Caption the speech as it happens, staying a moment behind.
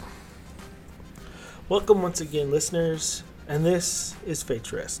Welcome once again, listeners, and this is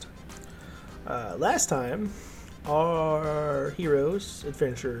Fate's Rest. Last time, our heroes,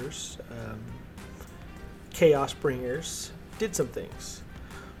 adventurers, chaos bringers did some things.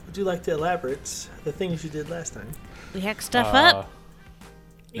 Would you like to elaborate the things you did last time? We hacked stuff up.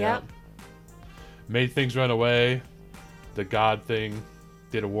 Yeah. Made things run away. The god thing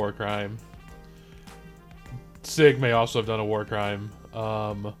did a war crime. Sig may also have done a war crime.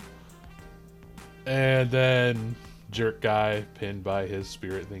 And then jerk guy pinned by his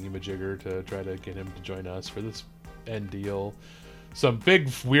spirit thingy-majigger to try to get him to join us for this end deal. Some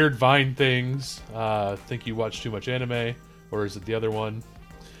big weird Vine things. Think you watch too much anime, or is it the other one?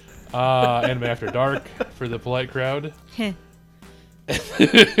 Anime After Dark for the polite crowd.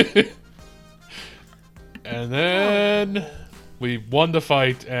 And then we won the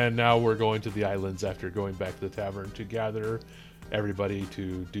fight, and now we're going to the islands after going back to the tavern to gather everybody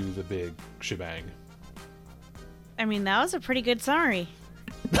to do the big shebang. I mean, that was a pretty good summary.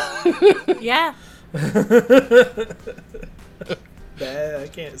 Yeah. I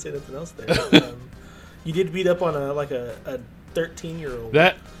can't say nothing else there. You did beat up on a 13-year-old.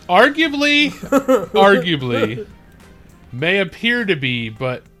 That arguably may appear to be,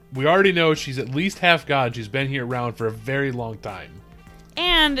 but we already know she's at least half god. She's been here around for a very long time.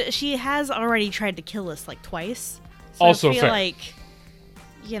 And she has already tried to kill us like twice. So Also I feel fair. like,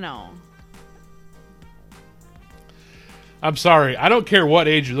 I'm sorry. I don't care what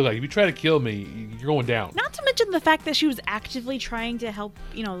age you look like. If you try to kill me, you're going down. not to mention the fact that she was actively trying to help,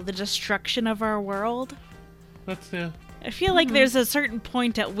 the destruction of our world. That's I feel like there's a certain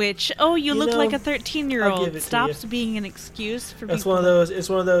point at which, you look like a I'll give 13-year-old. it to Stops being an excuse for That's people. one of those. It's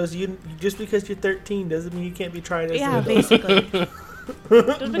one of those. You just because you're 13 doesn't mean you can't be tried as an Yeah, adult. basically.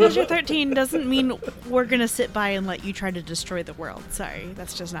 Just because you're 13 doesn't mean we're going to sit by and let you try to destroy the world. Sorry,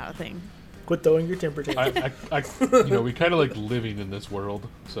 that's just not a thing. Quit throwing your temper tantrums. we kind of like living in this world,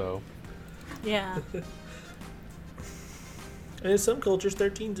 so. Yeah. And in some cultures,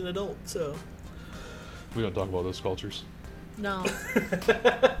 13's an adult. So We don't talk about those cultures. No.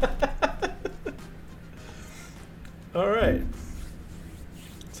 all right.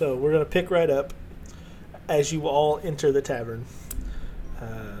 So we're gonna pick right up as you all enter the tavern.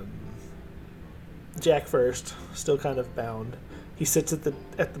 Jack first, still kind of bound. He sits at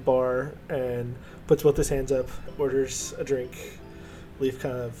the bar and puts both his hands up, orders a drink. Leaf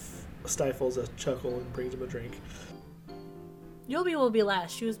kind of stifles a chuckle and brings him a drink. Yobi will be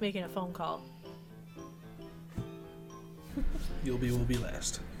last. She was making a phone call. Will be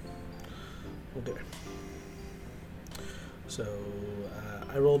last. Okay. So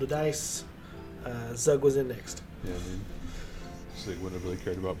I rolled a dice. Zug was in next. Yeah, Sig wouldn't have really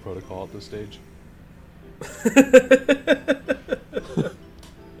cared about protocol at this stage.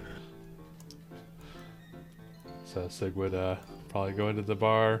 So Sig would probably go into the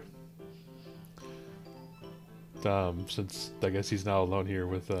bar. Since I guess he's now alone here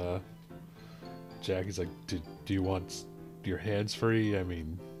with Jack, he's like, do you want your hands free? I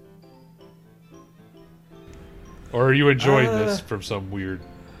mean, or are you enjoying this from some weird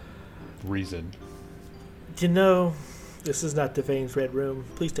reason? This is not Devane's red room.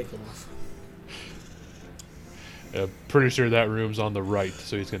 Please take them off. Pretty sure that room's on the right,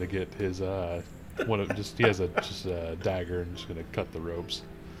 so he's gonna get his he has a dagger and just gonna cut the ropes.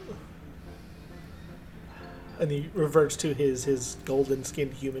 And he reverts to his golden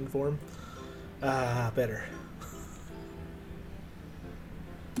skinned human form. Better.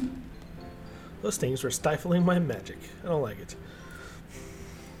 Those things were stifling my magic. I don't like it.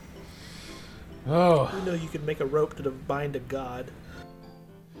 Oh, You could make a rope to bind a god.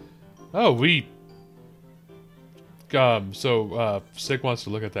 So Sig wants to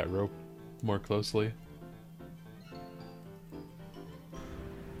look at that rope more closely.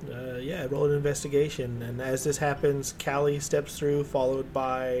 Yeah, roll an investigation. And as this happens, Callie steps through, followed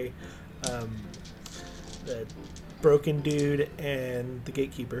by the broken dude and the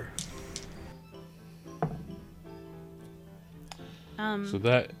gatekeeper. So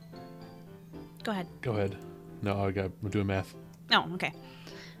that. Go ahead. Go ahead. No, I'm doing math. Oh, okay.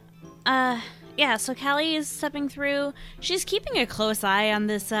 Yeah, so Callie is stepping through. She's keeping a close eye on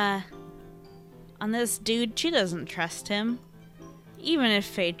this dude. She doesn't trust him. Even if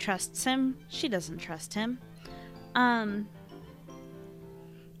Faye trusts him, she doesn't trust him.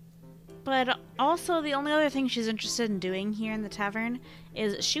 But also the only other thing she's interested in doing here in the tavern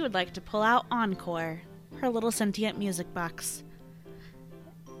is she would like to pull out Encore, her little sentient music box.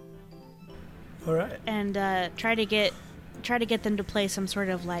 All right. And try to get them to play some sort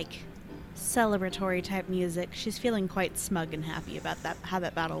of celebratory type music. She's feeling quite smug and happy about how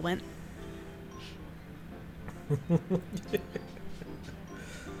that battle went.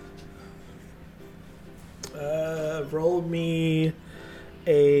 Roll me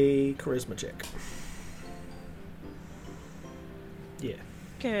a charisma check. Yeah.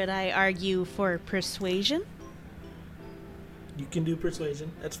 Could I argue for persuasion? You can do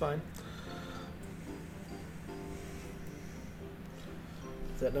persuasion. That's fine.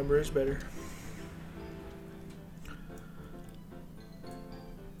 That number is better.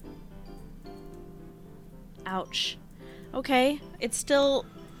 Ouch. Okay, it's still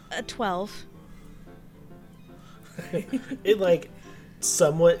a 12. It like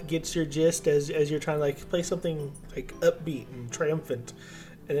somewhat gets your gist as you're trying to like play something like upbeat and triumphant,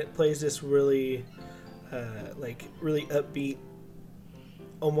 and it plays this really really upbeat,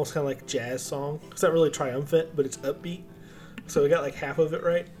 almost kind of like jazz song. It's not really triumphant, but it's upbeat. So we got like half of it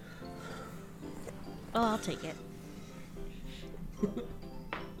right. Well, I'll take it.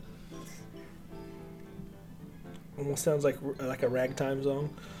 Almost sounds like a ragtime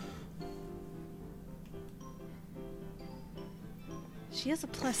song. She has a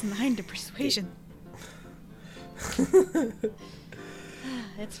 +9 to persuasion.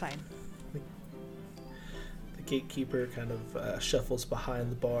 It's fine. The gatekeeper kind of shuffles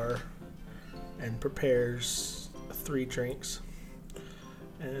behind the bar and prepares 3 drinks.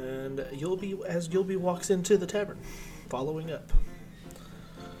 And Yulby walks into the tavern, following up.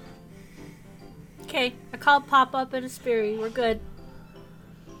 Okay, I called Pop Up and Aspiri. We're good.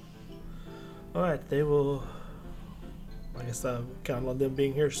 Alright, they will... I guess I'm counting on them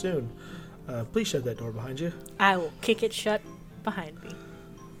being here soon. Please shut that door behind you. I will kick it shut behind me.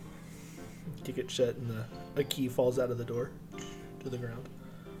 Kick it shut and a key falls out of the door to the ground.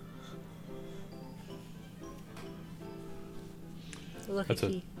 It's a lucky That's a-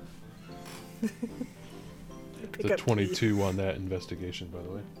 key. Pick It's a up 22 on that investigation, by the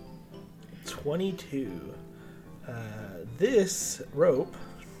way. 22. This rope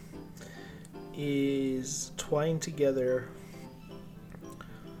is twined together.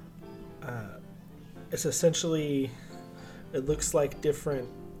 It's essentially, it looks like different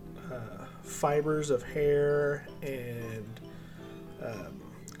fibers of hair and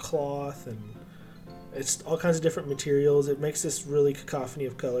cloth, and it's all kinds of different materials. It makes this really cacophony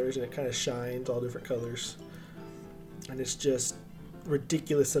of colors, and it kind of shines all different colors. And it's just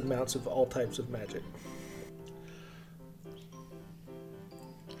ridiculous amounts of all types of magic.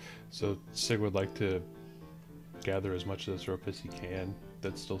 So Sig would like to gather as much of this rope as he can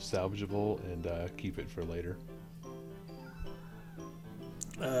that's still salvageable and keep it for later.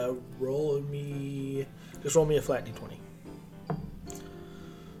 Roll me a flat d20.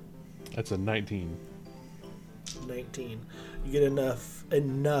 That's a 19. 19. You get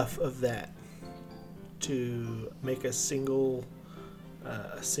enough of that to make a single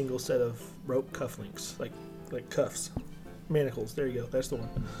set of rope cufflinks, like cuffs, manacles. There you go. That's the one.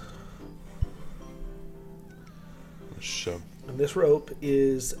 Shove. And this rope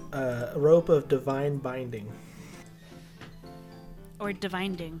is a rope of divine binding. Or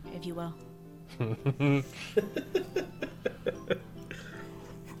divinding, if you will.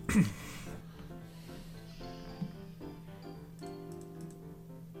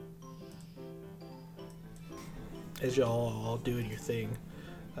 As y'all all doing your thing,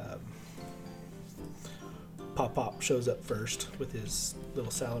 Pop shows up first with his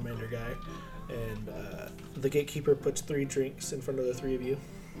little salamander guy, and the gatekeeper puts 3 drinks in front of the 3 of you.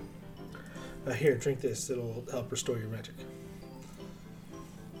 Here, drink this. It'll help restore your magic.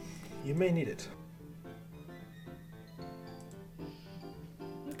 You may need it.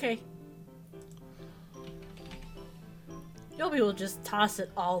 Okay. Yobi will just toss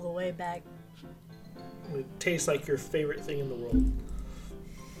it all the way back. It tastes like your favorite thing in the world.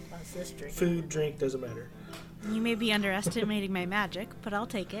 What's this drink? Food, drink, doesn't matter. You may be underestimating my magic, but I'll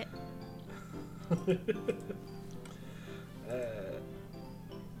take it.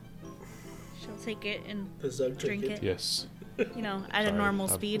 She'll take it and The Zug drink it. Yes. At a Sorry, normal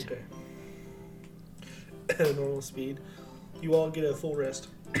I'm- speed. Okay. At a normal speed. You all get a full rest.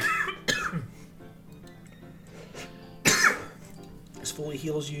 This fully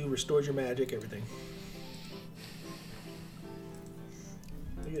heals you, restores your magic, everything.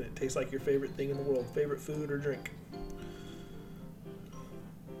 Look at it. Tastes like your favorite thing in the world. Favorite food or drink.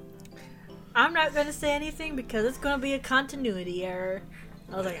 I'm not going to say anything because it's going to be a continuity error.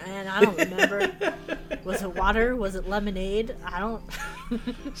 I was like, man, I don't remember. Was it water? Was it lemonade? I don't.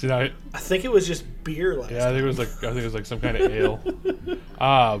 See now, I think it was just beer last yeah, I think it was like some kind of ale.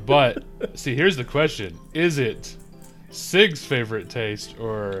 But see, here's the question: is it Sig's favorite taste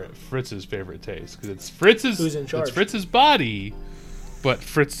or Fritz's favorite taste? Because it's Fritz's. Who's in charge? It's Fritz's body, but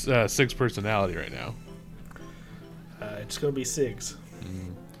Sig's personality right now. It's going to be Sig's.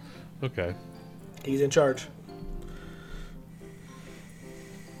 Okay. He's in charge.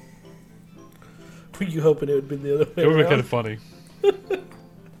 Were you hoping it would be the other way It would be around? kind of funny.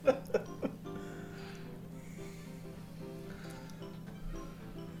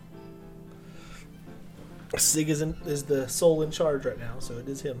 Sig is the sole in charge right now, so it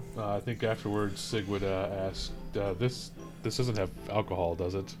is him. I think afterwards Sig would ask, this doesn't have alcohol,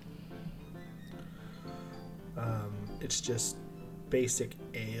 does it? It's just basic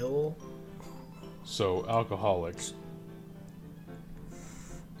ale. So, alcoholic.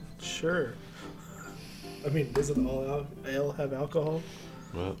 Sure. I mean, doesn't all ale have alcohol?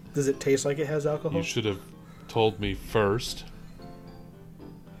 Well, Does it taste like it has alcohol? you should have told me first.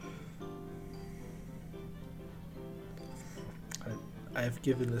 I've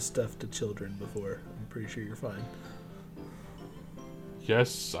given this stuff to children before. I'm pretty sure you're fine.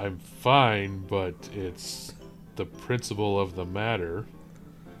 Yes, I'm fine, but it's the principle of the matter.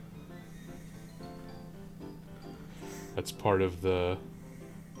 That's part of the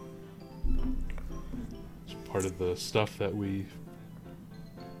stuff that we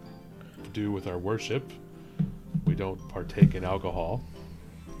do with our worship. We don't partake in alcohol.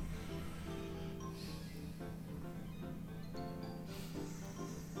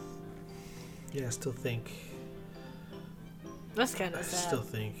 Yeah, I still think. That's kind of sad.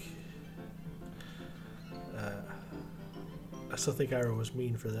 I still think Ira was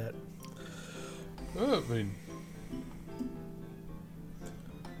mean for that. I mean,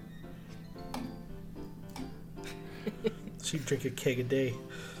 She'd drink a keg a day.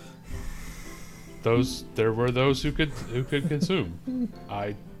 there were those who could consume.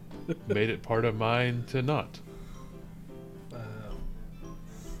 I made it part of mine to not.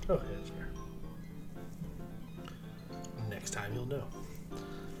 Oh, yes, sir. Next time you'll know.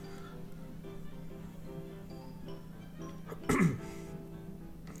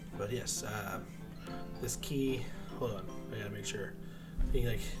 But yes, this key. Hold on, I gotta make sure. He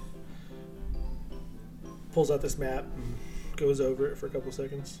pulls out this map and goes over it for a couple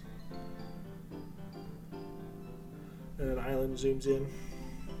seconds, and an island zooms in.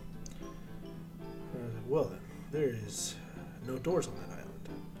 And I was like, well then, there is no doors on that island.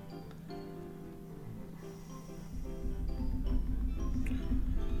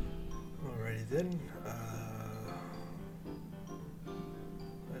 Alrighty then.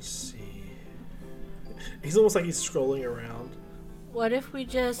 Let's see. He's almost like he's scrolling around What if we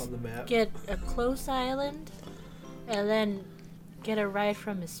just on the map. get a close island and then get a ride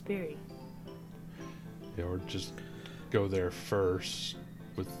from Hesperi? Yeah, or just go there first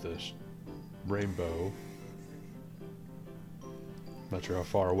with the rainbow. Not sure how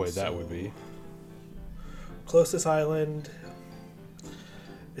far away that would be. Closest island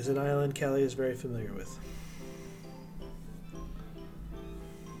is an island Callie is very familiar with.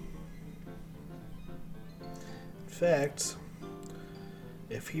 In fact,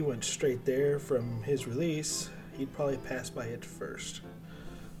 if he went straight there from his release, he'd probably pass by it first.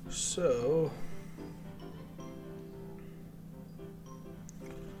 So,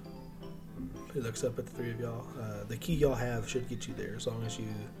 he looks up at the three of y'all. The key y'all have should get you there, as long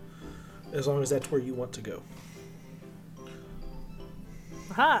as that's where you want to go.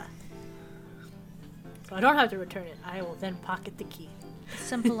 Aha! So I don't have to return it. I will then pocket the key.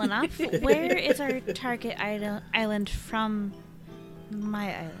 Simple enough. Where is our target island from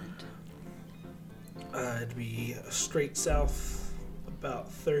my island? It'd be straight south, about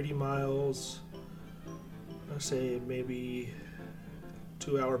 30 miles. I'd say maybe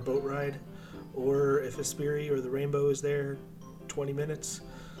 2-hour boat ride. Or if Hesperi or the Rainbow is there, 20 minutes.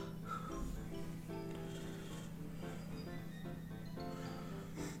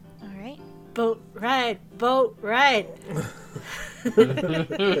 All right. Boat ride! Boat ride!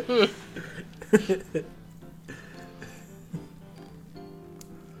 I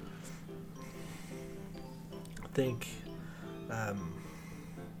think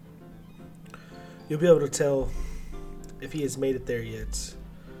you'll be able to tell if he has made it there yet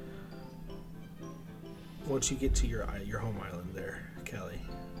once you get to your home island there, Callie.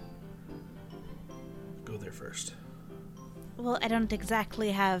 Go there first. Well, I don't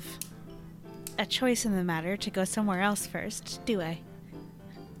exactly have a choice in the matter to go somewhere else first, do I?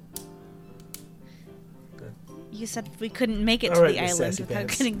 Good. You said we couldn't make it All to right, the Miss island Sassy without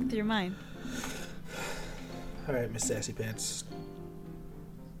Pants. getting through mine. All right, Miss Sassy Pants.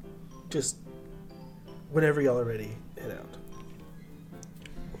 Just whenever y'all are ready, head out.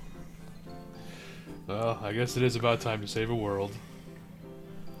 Well, I guess it is about time to save a world.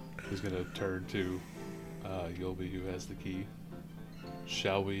 He's gonna turn to Yulby, who has the key.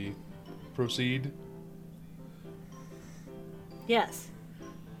 Shall we proceed? Yes.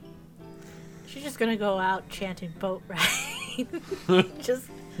 She's just gonna go out chanting boat ride. Just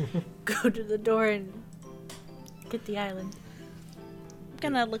go to the door and get the island. I'm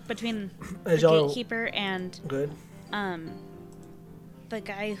gonna look between the As y'all gatekeeper and good. the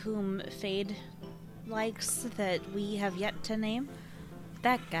guy whom Fade likes that we have yet to name.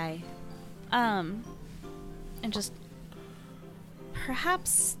 That guy. And just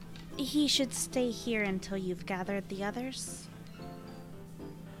perhaps he should stay here until you've gathered the others.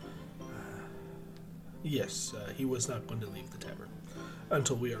 Yes, he was not going to leave the tavern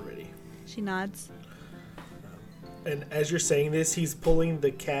until we are ready. She nods. And as you're saying this, he's pulling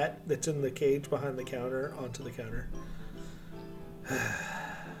the cat that's in the cage behind the counter onto the counter.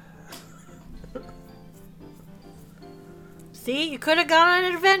 See, you could have gone on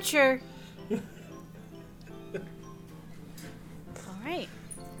an adventure. All right.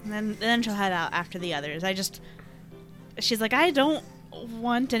 And then she'll head out after the others. She's like, I don't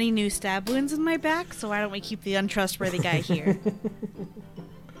want any new stab wounds in my back, so why don't we keep the untrustworthy guy here?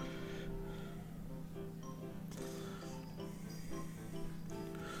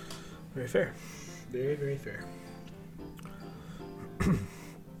 Very fair. Very, very fair.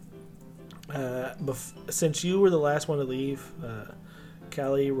 Since you were the last one to leave,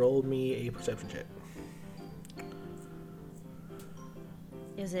 Callie, rolled me a perception check.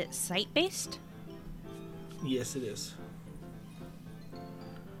 Is it sight-based? Yes, it is.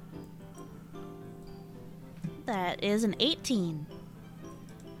 That is an 18.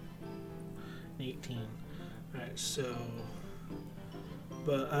 18. Alright, so...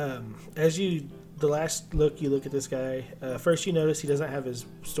 But, the last look you look at this guy, first you notice he doesn't have his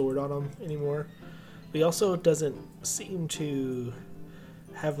sword on him anymore. But he also doesn't seem to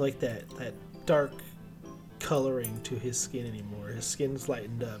have, like, that dark coloring to his skin anymore. His skin's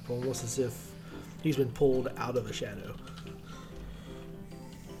lightened up, almost as if he's been pulled out of a shadow.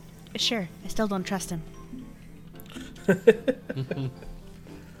 Sure, I still don't trust him. So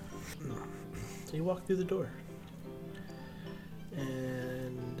you walk through the door.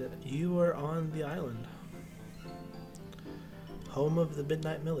 And you are on the island. Home of the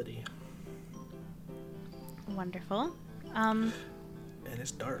Midnight Melody. Wonderful. And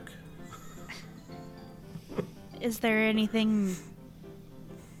it's dark. Is there anything...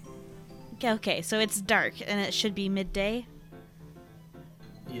 Okay, so it's dark, and it should be midday?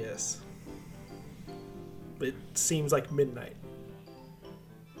 Yes. It seems like midnight.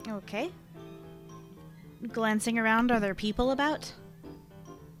 Okay. Glancing around, are there people about?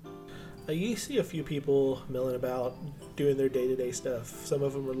 You see a few people milling about, doing their day-to-day stuff. Some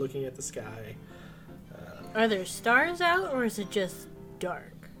of them are looking at the sky. Are there stars out, or is it just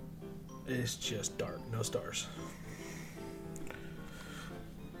dark? It's just dark, no stars.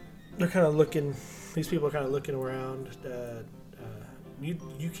 They're kind of looking. These people are kind of looking around.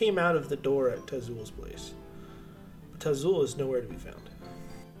 You came out of the door at Tazul's place. But Tazul is nowhere to be found.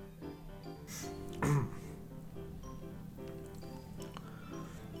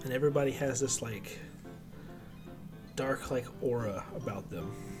 And everybody has this like dark like aura about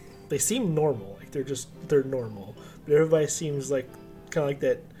them. They seem normal, like they're normal. But everybody seems like kind of like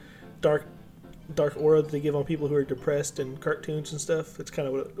that dark aura that they give on people who are depressed in cartoons and stuff. It's kind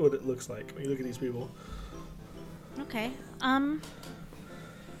of what it looks like when you look at these people. Okay. I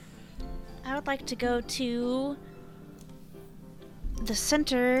would like to go to the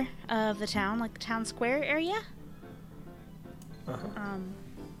center of the town, like the town square area. Uh-huh.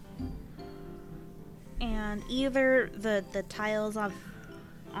 And either the tiles on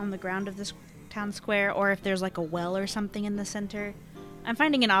the ground of this town square, or if there's like a well or something in the center. I'm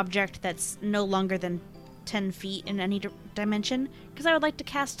finding an object that's no longer than 10 feet in any dimension, because I would like to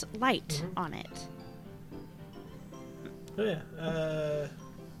cast light on it. Oh yeah.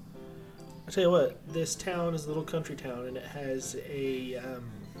 I'll tell you what. This town is a little country town, and it has a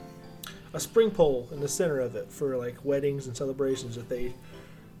spring pole in the center of it for like weddings and celebrations. That they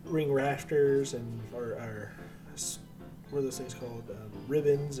ring rafters and or what are those things called?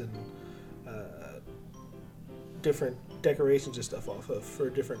 Ribbons and different decorations and stuff off of for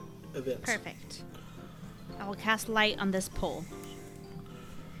different events. Perfect. I will cast light on this pole.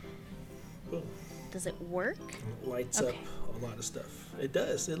 Boom. Does it work? It lights Okay. up a lot of stuff. It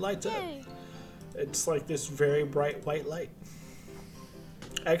does. It lights Yay. up. It's like this very bright white light.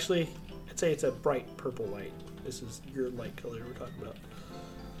 Actually, I'd say it's a bright purple light. This is your light color we're talking about.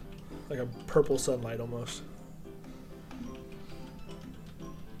 Like a purple sunlight almost.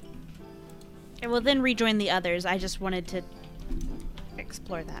 I will then rejoin the others. I just wanted to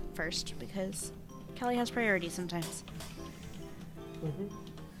explore that first, because Kelly has priorities sometimes. Mm-hmm.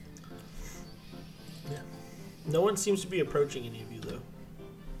 Yeah. No one seems to be approaching any of you, though.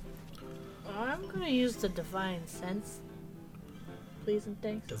 I'm gonna use the divine sense. Please and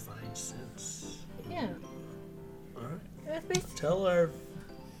thanks. Divine sense. Yeah. All right. It's basically- Tell our.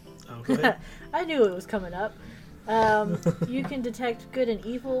 Oh, go ahead. I knew it was coming up. You can detect good and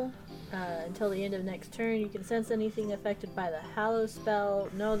evil until the end of next turn. You can sense anything affected by the Hallow spell,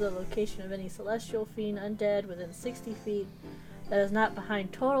 know the location of any celestial fiend undead within 60 feet that is not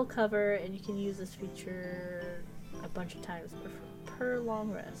behind total cover, and you can use this feature a bunch of times per long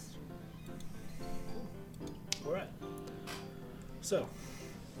rest. All right. So,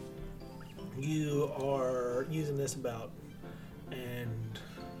 you are using this about, and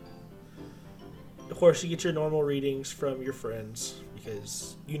of course, you get your normal readings from your friends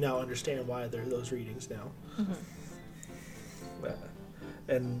because you now understand why they're those readings now.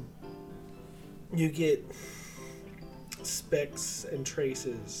 And you get specks and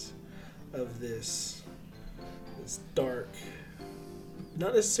traces of this dark,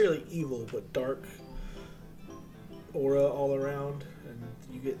 not necessarily evil, but dark aura all around, and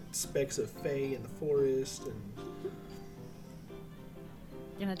you get specks of Fae in the forest, and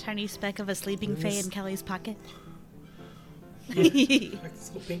a tiny speck of a sleeping Fae in Kelly's pocket. like this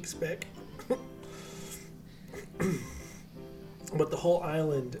little pink speck. But the whole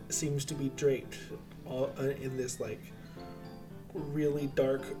island seems to be draped in this like really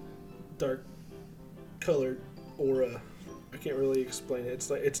dark colored aura. I can't really explain it. It's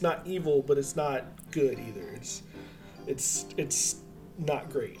like it's not evil, but it's not good either. It's not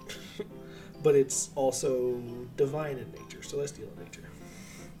great, but it's also divine in nature, celestial in nature.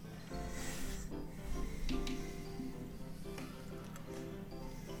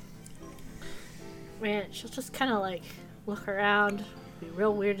 Man, she'll just kind of like look around, be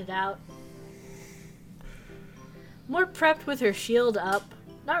real weirded out. More prepped with her shield up.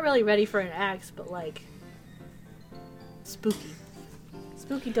 Not really ready for an axe, but like spooky.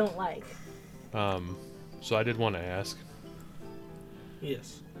 Spooky don't like. So I did want to ask.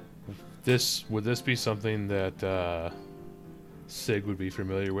 Yes. Would this be something that Sig would be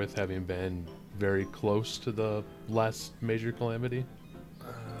familiar with, having been very close to the last major calamity?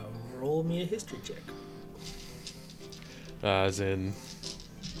 Roll me a history check. As in,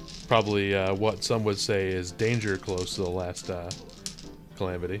 probably what some would say is danger close to the last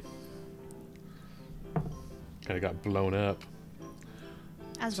calamity. Kind of got blown up.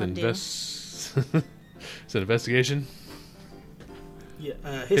 As one do. It's an investigation.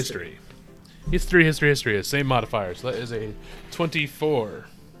 Yeah, History. History. Same modifiers. That is a 24.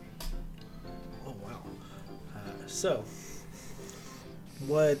 Oh wow. So,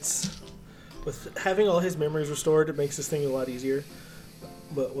 with having all his memories restored, it makes this thing a lot easier.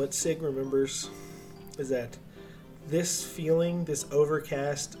 But what Sig remembers is that this feeling, this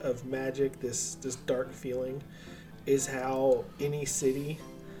overcast of magic, this dark feeling, is how any city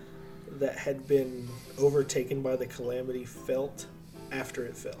that had been overtaken by the calamity felt after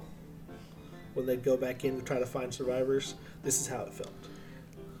it fell. When they'd go back in to try to find survivors, this is how it felt.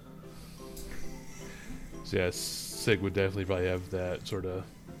 So yes, Sig would definitely probably have that sort of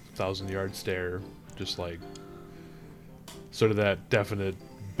 1,000-yard stare, just like sort of that definite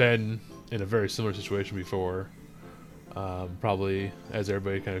been in a very similar situation before. Probably as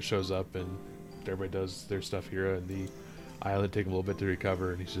everybody kind of shows up and everybody does their stuff here, and the island take a little bit to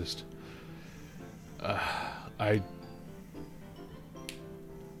recover, and he's just,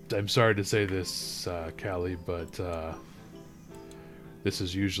 I'm sorry to say this, Callie, but this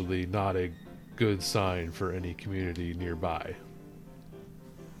is usually not a good sign for any community nearby.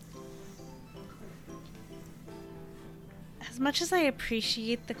 As much as I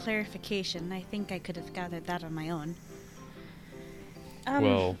appreciate the clarification, I think I could have gathered that on my own.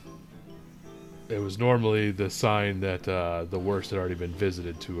 Well, it was normally the sign that the worst had already been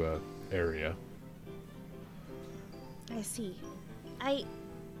visited to a area. I see. I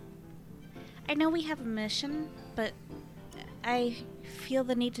know we have a mission, but I feel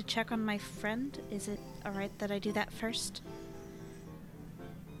the need to check on my friend. Is it alright that I do that first?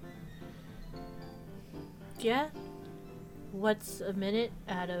 Yeah? What's a minute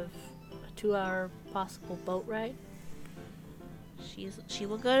out of a 2-hour possible boat ride? She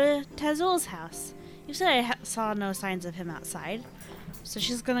will go to Tazul's house. You said I saw no signs of him outside, so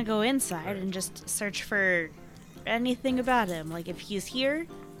she's gonna go inside and just search for anything about him. Like, if he's here,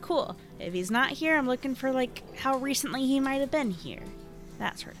 cool. If he's not here, I'm looking for, like, how recently he might have been here.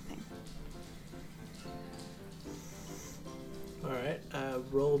 That sort of thing. Alright,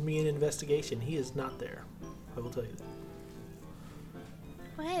 roll me an investigation. He is not there. I will tell you that.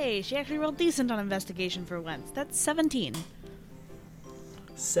 Well, hey, she actually rolled decent on investigation for once. That's 17.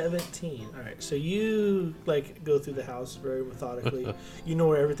 17. All right, so you like go through the house very methodically. You know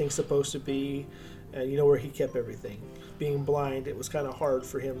where everything's supposed to be, and you know where he kept everything. Being blind, it was kind of hard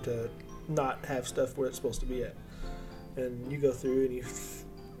for him to not have stuff where it's supposed to be at. And you go through,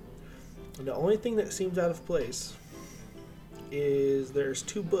 and the only thing that seems out of place is there's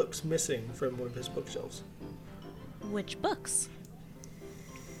 2 books missing from one of his bookshelves. Which books?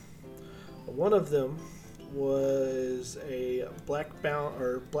 One of them was a black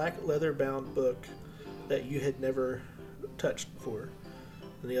leather bound book that you had never touched before,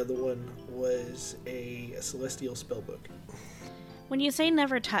 and the other one was a celestial spell book. When you say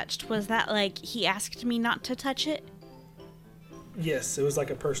never touched, was that like he asked me not to touch it? Yes, it was like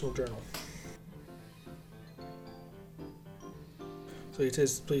a personal journal. So he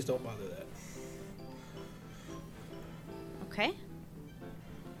says, please don't bother that. Okay.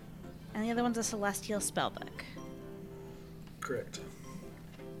 And the other one's a celestial spellbook. Correct.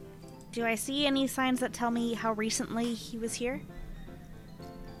 Do I see any signs that tell me how recently he was here?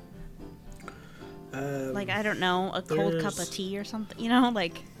 Like, I don't know, a cold cup of tea or something, you know,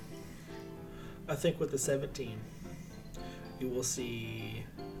 like... I think with the 17, you will see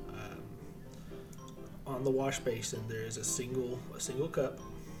on the wash basin there is a single cup.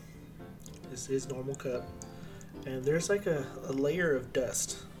 It's his normal cup, and there's like a layer of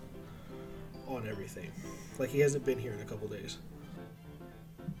dust on everything, like he hasn't been here in a couple days.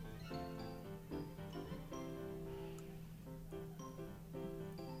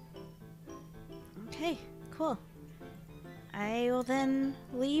 Okay, cool. I will then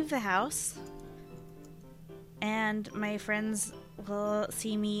leave the house, and my friends will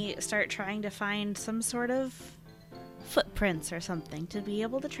see me start trying to find some sort of footprints or something to be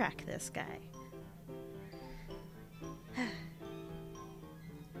able to track this guy.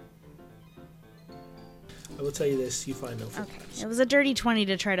 I will tell you this, you find no footprints. Okay, it was a dirty 20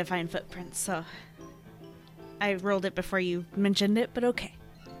 to try to find footprints, so I rolled it before you mentioned it, but okay.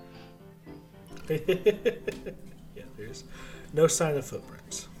 Yeah, there's no sign of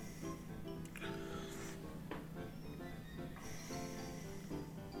footprints.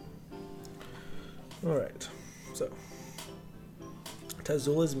 Alright, so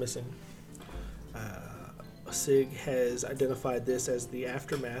Tazul is missing. Sig has identified this as the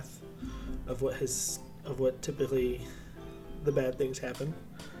aftermath of what typically the bad things happen.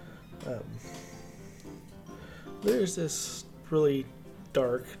 There's this really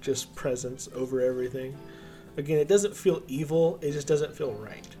dark just presence over everything. Again, it doesn't feel evil, it just doesn't feel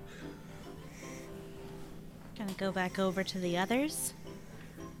right. Gonna go back over to the others.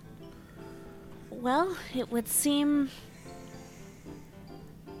 Well, it would seem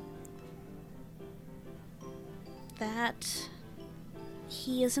that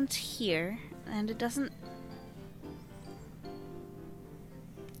he isn't here, and it doesn't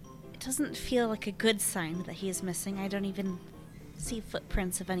feel like a good sign that he is missing. I don't even see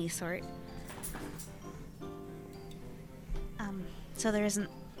footprints of any sort. So there isn't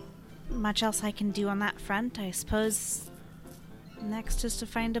much else I can do on that front. I suppose next is to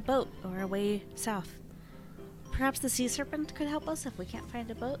find a boat or a way south. Perhaps the sea serpent could help us if we can't find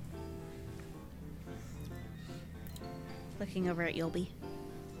a boat. Looking over at Yulby.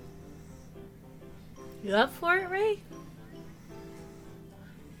 You up for it, Ray?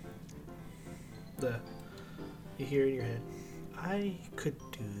 You hear in your head, I could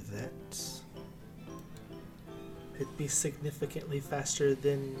do that. It'd be significantly faster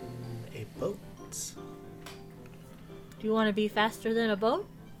than a boat. Do you want to be faster than a boat?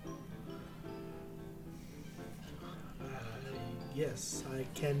 Yes, I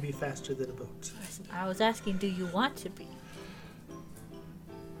can be faster than a boat. I was asking, do you want to be?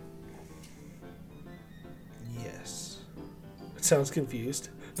 Yes. It sounds confused.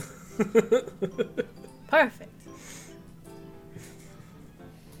 Perfect.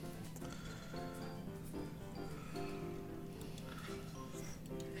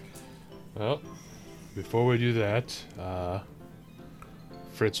 Well, before we do that,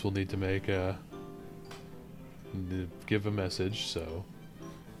 Fritz will need to give a message, so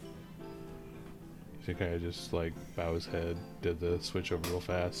he kind of just like bow his head, did the switch over real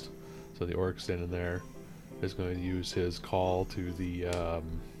fast. So the orc standing there is going to use his call to the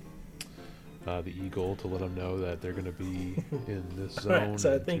eagle to let him know that they're going to be in this zone. Right,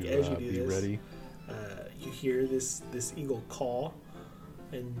 so I think to, as you do be this, ready. You hear this eagle call,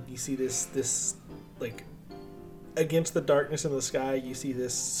 and you see this like against the darkness in the sky. You see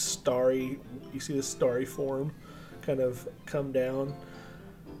this starry form kind of come down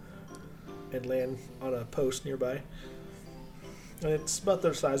and land on a post nearby. And it's about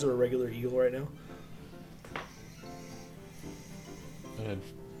the size of a regular eagle right now.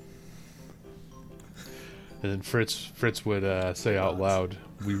 And then Fritz would say out loud,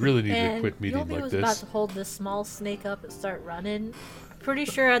 "We really need to quit meeting Yobi like was this." about to hold this small snake up and start running. Pretty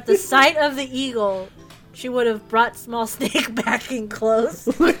sure at the sight of the eagle, she would have brought small snake back in close.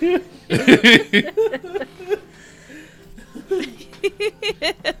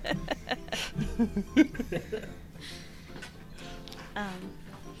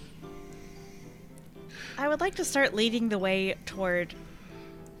 I would like to start leading the way toward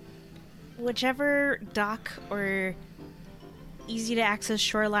whichever dock or easy to access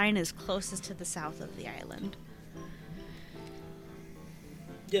shoreline is closest to the south of the island.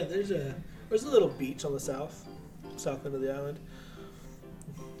 Yeah, there's a little beach on the south end of the island.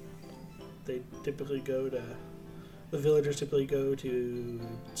 The villagers typically go to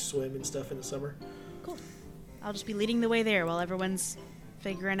swim and stuff in the summer. Cool. I'll just be leading the way there while everyone's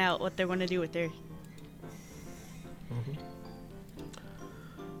figuring out what they're going to do with their...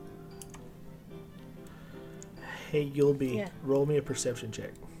 Hey, Yulby, Yeah. roll me a perception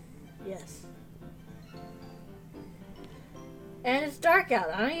check. Yes. And it's dark out.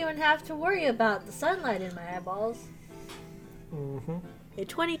 I don't even have to worry about the sunlight in my eyeballs. Mm-hmm. A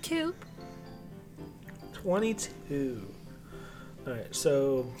 22. 22. Alright,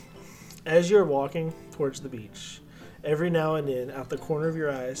 so as you're walking towards the beach, every now and then, out the corner of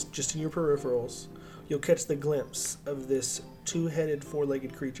your eyes, just in your peripherals, you'll catch the glimpse of this two-headed,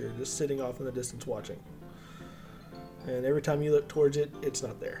 four-legged creature just sitting off in the distance watching. And every time you look towards it, it's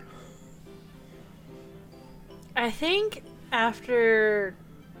not there. I think after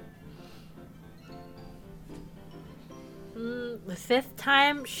the fifth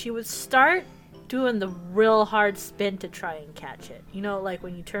time, she would start doing the real hard spin to try and catch it. You know, like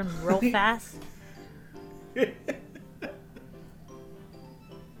when you turn real fast.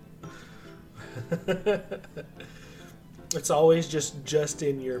 It's always just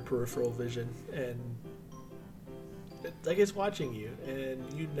in your peripheral vision, and it's like it's watching you, and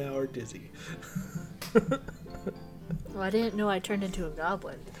you now are dizzy. Well, I didn't know I turned into a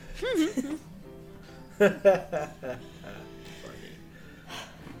goblin.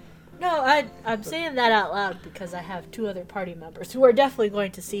 No, I'm saying that out loud because I have two other party members who are definitely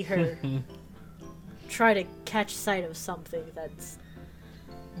going to see her try to catch sight of something that's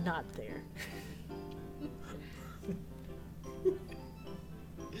not there.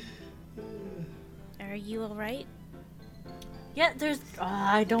 Are you alright? Yeah,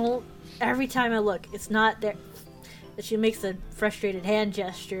 I don't... Every time I look, it's not there. She makes a frustrated hand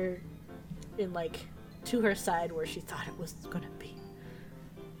gesture in, like, to her side where she thought it was gonna be.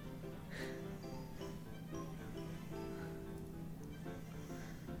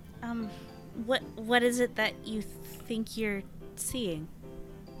 What is it that you think you're seeing?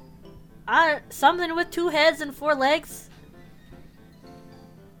 Something with 2 heads and 4 legs.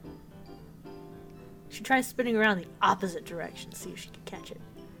 She tries spinning around the opposite direction, see if she can catch it.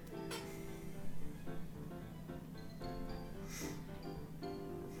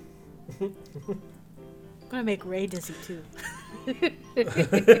 I'm gonna make Ray dizzy too. I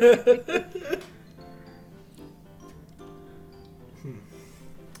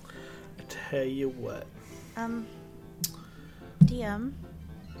tell you what. DM.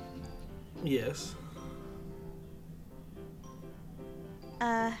 Yes.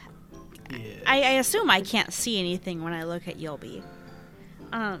 Yeah. Yes. I assume I can't see anything when I look at Yulby.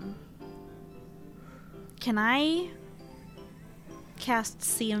 Can I cast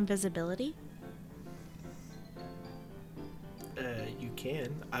See Invisibility? You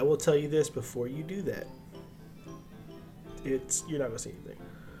can. I will tell you this before you do that. You're not gonna see anything.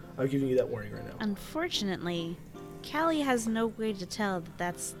 I'm giving you that warning right now. Unfortunately, Callie has no way to tell that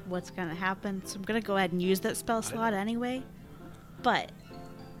that's what's gonna happen, so I'm gonna go ahead and use that spell slot anyway. But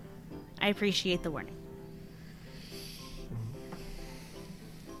I appreciate the warning.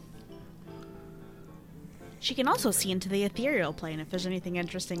 She can also see into the ethereal plane if there's anything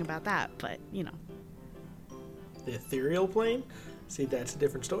interesting about that, but, you know. The ethereal plane? See, that's a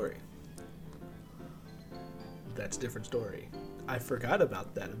different story. That's a different story. I forgot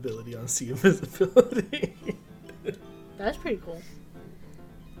about that ability on See Invisibility. That's pretty cool.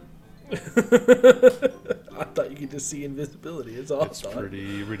 I thought you could just see invisibility. It's all I It's thought.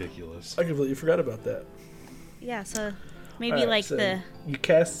 pretty ridiculous. I completely forgot about that. Yeah, so maybe Alright, like so the you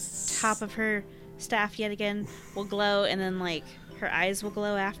cast top of her staff yet again will glow, and then like her eyes will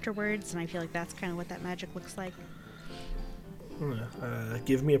glow afterwards, and I feel like that's kind of what that magic looks like.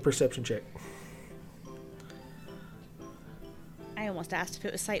 Give me a perception check. I almost asked if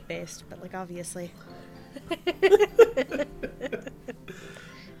it was sight-based, but like obviously.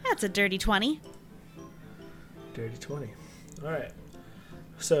 That's a dirty 20. Dirty 20. All right.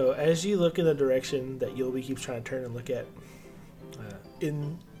 So as you look in the direction that Yulby keeps trying to turn and look at,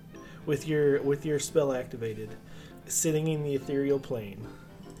 with your spell activated, sitting in the ethereal plane,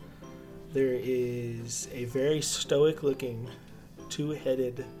 there is a very stoic-looking,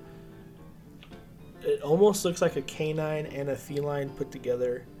 two-headed. It almost looks like a canine and a feline put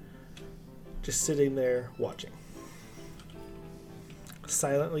together, just sitting there watching,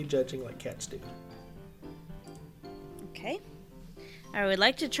 silently judging like cats do. Okay. I would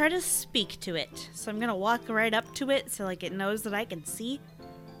like to try to speak to it. So I'm gonna walk right up to it so like it knows that I can see.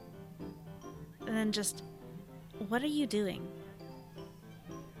 And then just, what are you doing?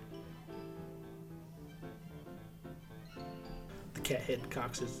 The cat head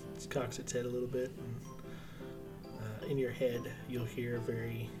cocks its head a little bit, and in your head you'll hear a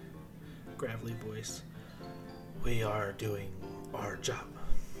very gravelly voice. We are doing our job.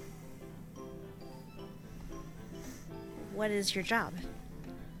 What is your job?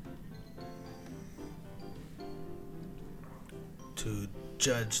 To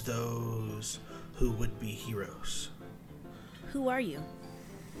judge those who would be heroes. Who are you?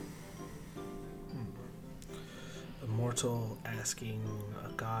 A mortal asking a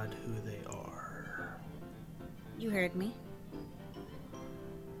god who they are. You heard me.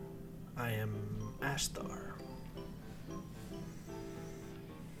 I am Ashtar.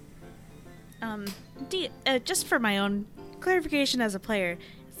 Just for my own clarification as a player,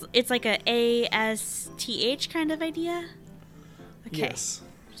 it's like a ASTH kind of idea? Okay. Yes.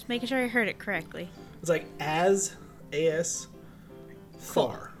 Just making sure I heard it correctly. It's like as AS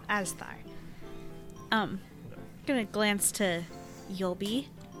Thar. Asthar. Gonna glance to Yulby.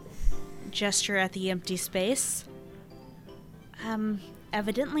 Gesture at the empty space.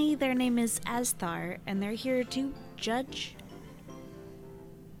 Evidently their name is Asthar, and they're here to judge.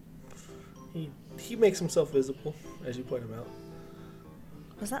 He makes himself visible as you point him out.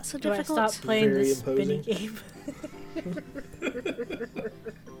 Was that so Do I difficult? stop playing Very this spinning imposing. game?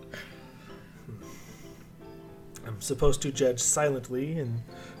 I'm supposed to judge silently and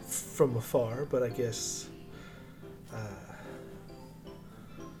from afar, but I guess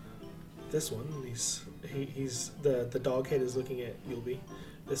this one, he's the dog head is looking at Yulby.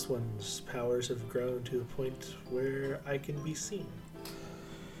 This one's powers have grown to the point where I can be seen.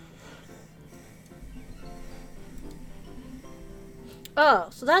 Oh,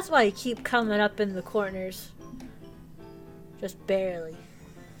 so that's why you keep coming up in the corners. Just barely.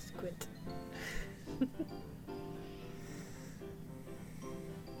 Squint.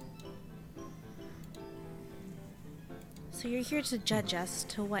 So you're here to judge us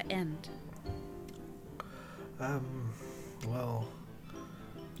to what end? Well,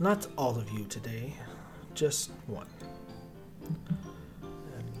 not all of you today, just one.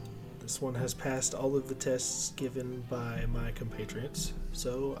 And this one has passed all of the tests given by my compatriots,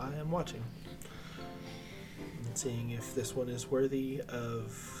 so I am watching. And seeing if this one is worthy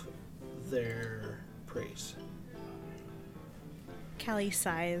of their praise. Callie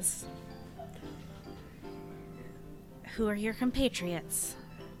sighs. Who are your compatriots?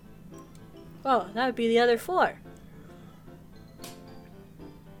 Oh, that would be the other four.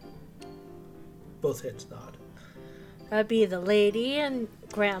 Both heads nod. That'd be the lady and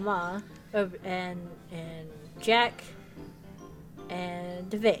grandma, and Jack and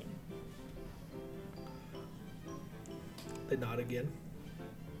Devane. They nod again.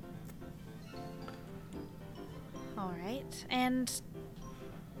 All right. And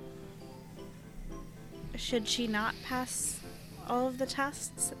should she not pass all of the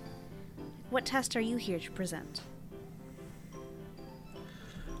tests? What test are you here to present?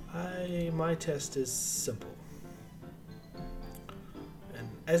 My test is simple. And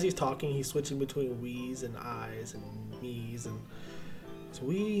as he's talking, he's switching between we's and I's and me's, and so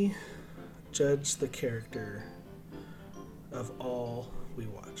we judge the character of all we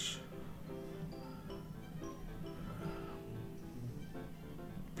watch.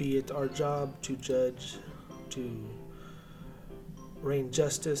 Be it our job to judge, to rain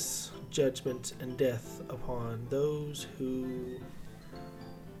justice, judgment, and death upon those who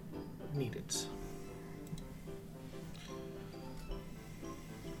need it.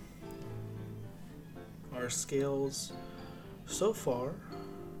 Our scales so far,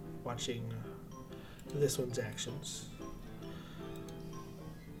 watching this one's actions,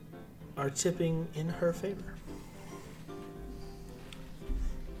 are tipping in her favor.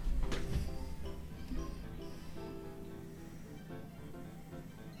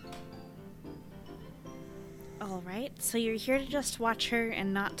 All right. So you're here to just watch her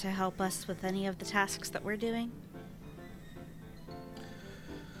and not to help us with any of the tasks that we're doing?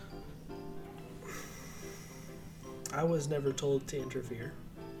 I was never told to interfere.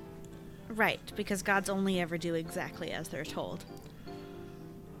 Right, because gods only ever do exactly as they're told.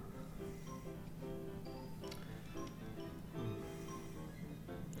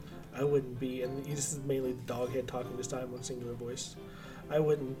 I wouldn't be, and this is mainly the dog head talking this time on singular voice. I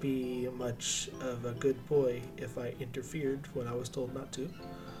wouldn't be much of a good boy if I interfered when I was told not to.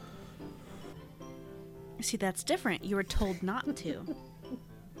 See, that's different. You were told not to.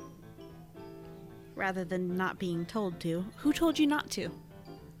 Rather than not being told to. Who told you not to?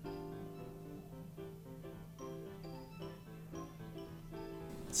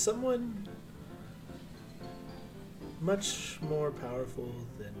 Someone much more powerful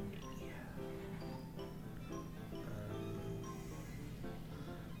than me.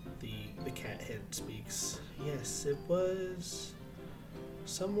 The cat head speaks. Yes, it was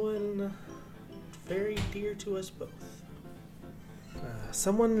someone very dear to us both.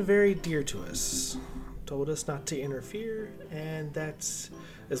 Someone very dear to us told us not to interfere, and that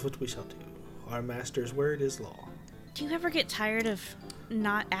is what we shall do. Our master's word is law. Do you ever get tired of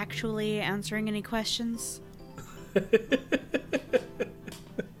not actually answering any questions?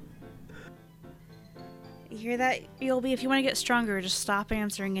 You hear that, Yolby? If you want to get stronger, just stop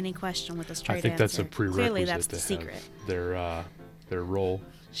answering any question with a straight answer. I think that's a prerequisite. Clearly, that's the to secret. Have their role.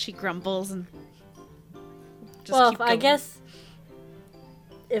 She grumbles and just Well, keep I going. guess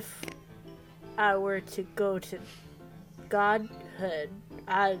if I were to go to godhood,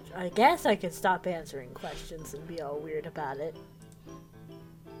 I guess I could stop answering questions and be all weird about it.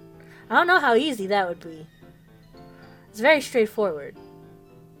 I don't know how easy that would be. It's very straightforward.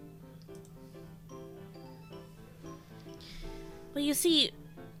 Well, you see,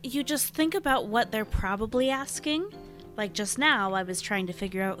 you just think about what they're probably asking. Like just now, I was trying to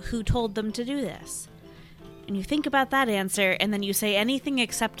figure out who told them to do this. And you think about that answer, and then you say anything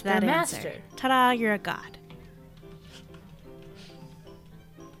except that Their answer. master. Ta-da, you're a god.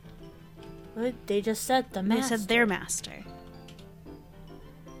 But they just said the They master. said their master.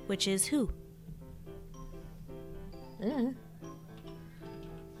 Which is who?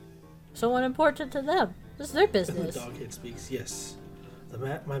 Someone important to them. This is their The business. dog head speaks. Yes,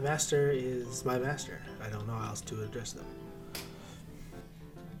 my master is my master. I don't know how else to address them.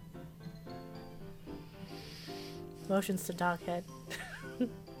 Motions to Doghead.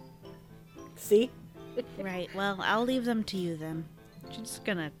 See? Right, well, I'll leave them to you then. She's just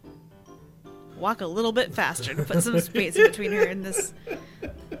gonna walk a little bit faster to put some space between her and this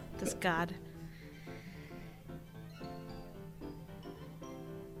god.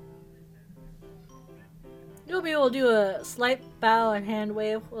 You'll be able to do a slight bow and hand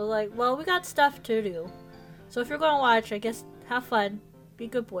wave. We're like, well, we got stuff to do. So if you're going to watch, I guess have fun. Be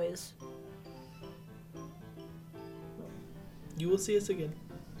good boys. You will see us again.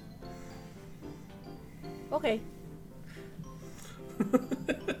 Okay.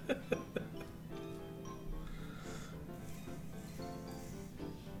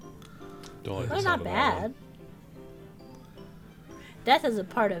 Don't like the Well, sound not of that one. bad. Death is a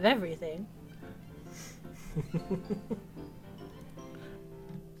part of everything.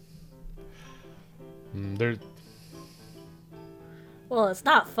 There, Well, it's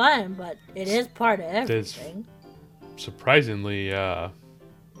not fun, but it is part of There's- everything. surprisingly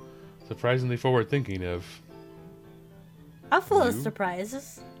forward thinking of. I'm full of You?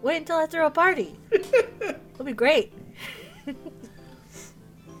 surprises. Wait until I throw a party. It'll be great.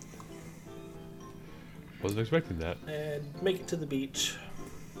 Wasn't expecting that. And make it to the beach.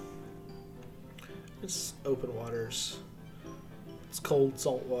 It's open waters. It's cold,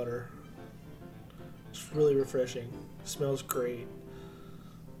 salt water. It's really refreshing. Smells great.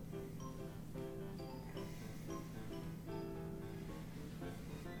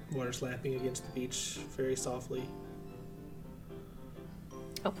 Water's lapping against the beach very softly.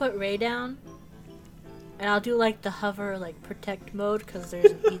 I'll put Ray down. And I'll do like the hover, like protect mode, because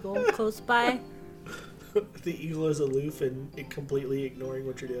there's an eagle close by. The eagle is aloof and completely ignoring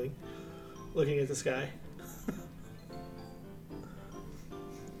what you're doing, looking at the sky.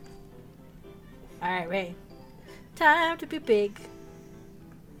 Alright, Ray. Time to be big.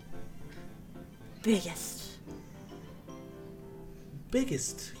 Biggest.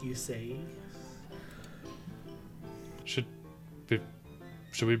 Biggest, you say?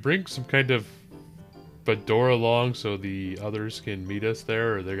 Should we bring some kind of a door along so the others can meet us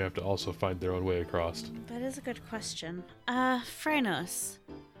there, or they're gonna have to also find their own way across? That is a good question. Phrynos,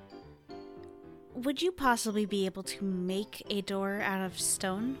 would you possibly be able to make a door out of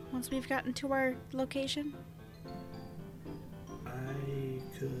stone once we've gotten to our location? I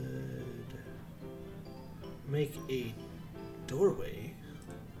could make a doorway,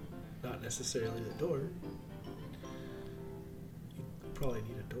 not necessarily the door. You probably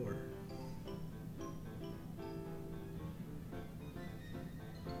need a door.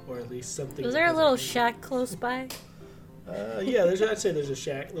 or at least something. Is that there a has little name. shack close by? Yeah, I'd say there's a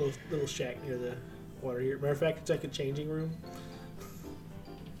shack, little shack near the water here. Matter of fact, it's like a changing room.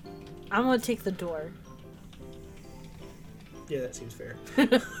 I'm gonna take the door. Yeah, that seems fair.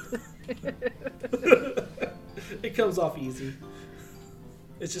 It comes off easy.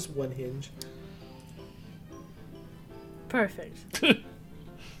 It's just one hinge. Perfect. It's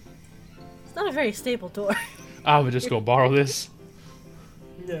not a very stable door. I'm just gonna borrow this.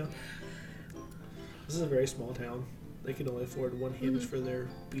 Yeah. This is a very small town. They can only afford one hinge for their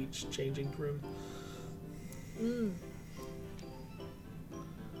beach changing room. Mm.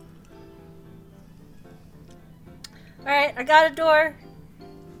 Alright, I got a door.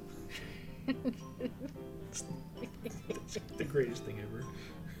 The greatest thing ever.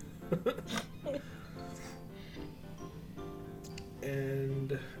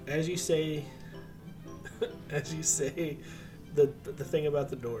 And as you say, the thing about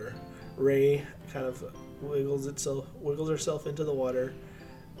the door, Ray kind of wiggles herself into the water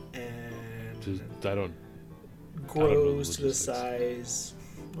and Just, I don't. grows to the logistics. size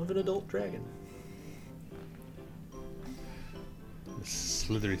of an adult dragon.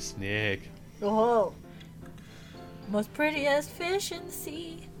 Slithery snake. Oh. Most prettiest fish in the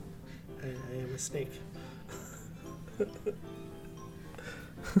sea. I am a snake. I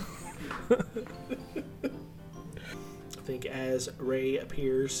think as Ray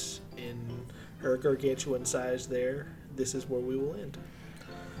appears in her gargantuan size there, this is where we will end.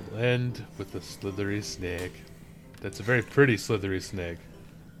 We'll end with the slithery snake. That's a very pretty slithery snake.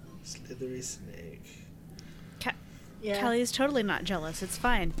 Slithery snake. Yeah. Kelly's totally not jealous. It's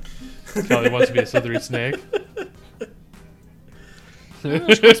fine. Kelly wants to be a slithery snake. She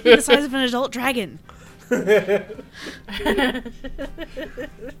wants to be the size of an adult dragon. You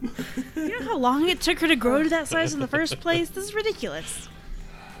know how long it took her to grow to that size in the first place? This is ridiculous.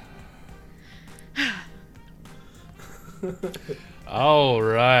 All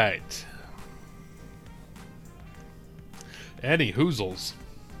right. Any hoozles.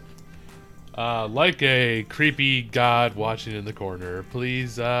 Like a creepy god watching in the corner,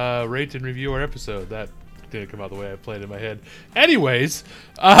 please rate and review our episode. That didn't come out the way I planned in my head. Anyways,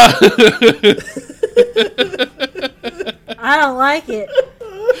 I don't like it.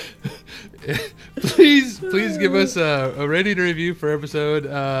 please give us a rating and review for episode.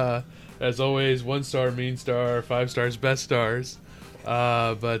 As always, 1 star, mean star, 5 stars, best stars.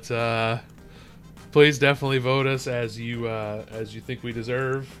 But please definitely vote us as you think we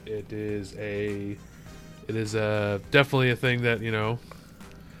deserve. It is definitely a thing that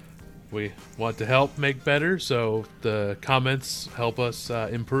we want to help make better. So the comments help us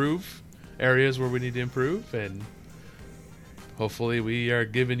improve areas where we need to improve, and hopefully we are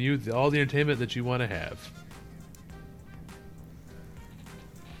giving you all the entertainment that you want to have.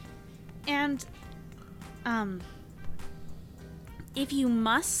 And, if you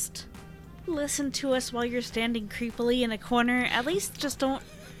must listen to us while you're standing creepily in a corner, at least just don't.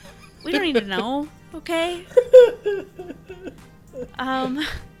 We don't need to know, okay?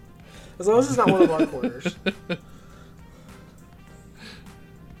 As long as it's not one of our corners.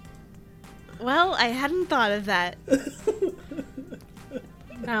 Well, I hadn't thought of that.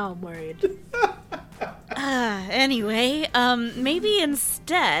 Now I'm worried. Anyway, maybe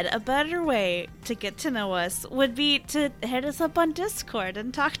instead a better way to get to know us would be to hit us up on Discord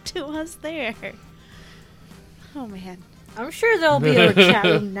and talk to us there. Oh man. I'm sure there'll be a chat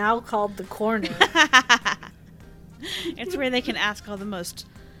room now called The Corner. It's where they can ask all the most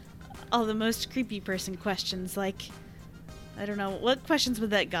creepy person questions, like, I don't know, what questions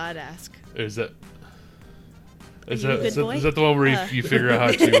would that god ask? Is that Is that the one where you figure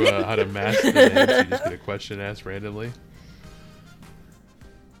out how to match the names? You just get a question asked randomly.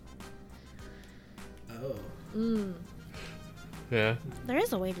 Oh. Mm. Yeah. There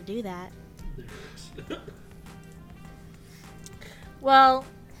is a way to do that. Well,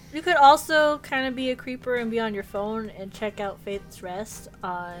 you could also kind of be a creeper and be on your phone and check out Faith's Rest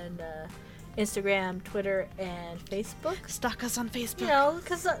on Instagram, Twitter, and Facebook. Stalk us on Facebook. You know,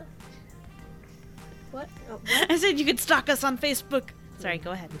 because... What? Oh, what? I said you could stalk us on Facebook. Sorry,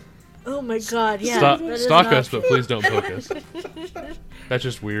 go ahead. Oh my god, yeah. Stalk that is stalk an us, option. but please don't poke us. That's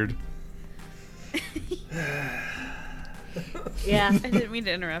just weird. Yeah. I didn't mean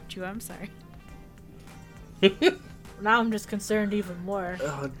to interrupt you. I'm sorry. Now I'm just concerned even more.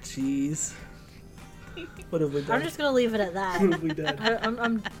 Oh, jeez. What have we done? I'm just gonna leave it at that. What have we done?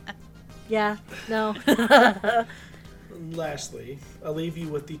 I'm yeah, no. Lastly, I'll leave you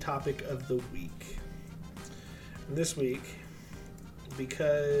with the topic of the week. This week,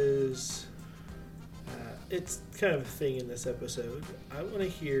 because it's kind of a thing in this episode. I want to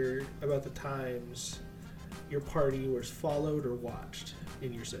hear about the times your party was followed or watched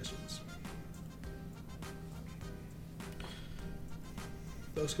in your sessions.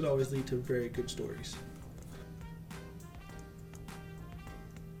 Those could always lead to very good stories.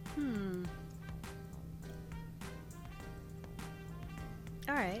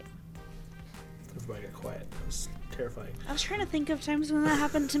 All right. Everybody got quiet. That was terrifying. I was trying to think of times when that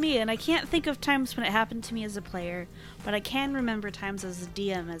happened to me, and I can't think of times when it happened to me as a player, but I can remember times as a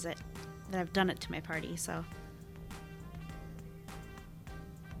DM that I've done it to my party. So.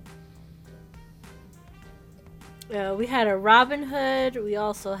 We had a Robin Hood. We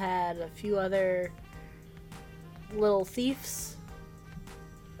also had a few other little thieves.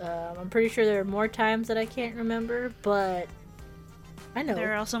 I'm pretty sure there are more times that I can't remember, but I know.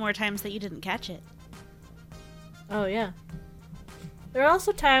 There are also more times that you didn't catch it. Oh, yeah. There are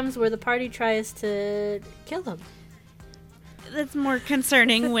also times where the party tries to kill them. That's more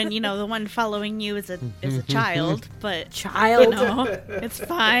concerning when, the one following you is a child, but Child? it's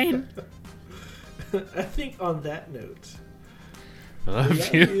fine. I think on that note, Love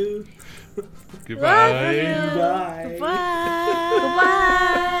love you. you. Goodbye. Love you. Bye. Goodbye.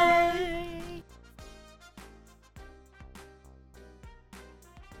 Goodbye.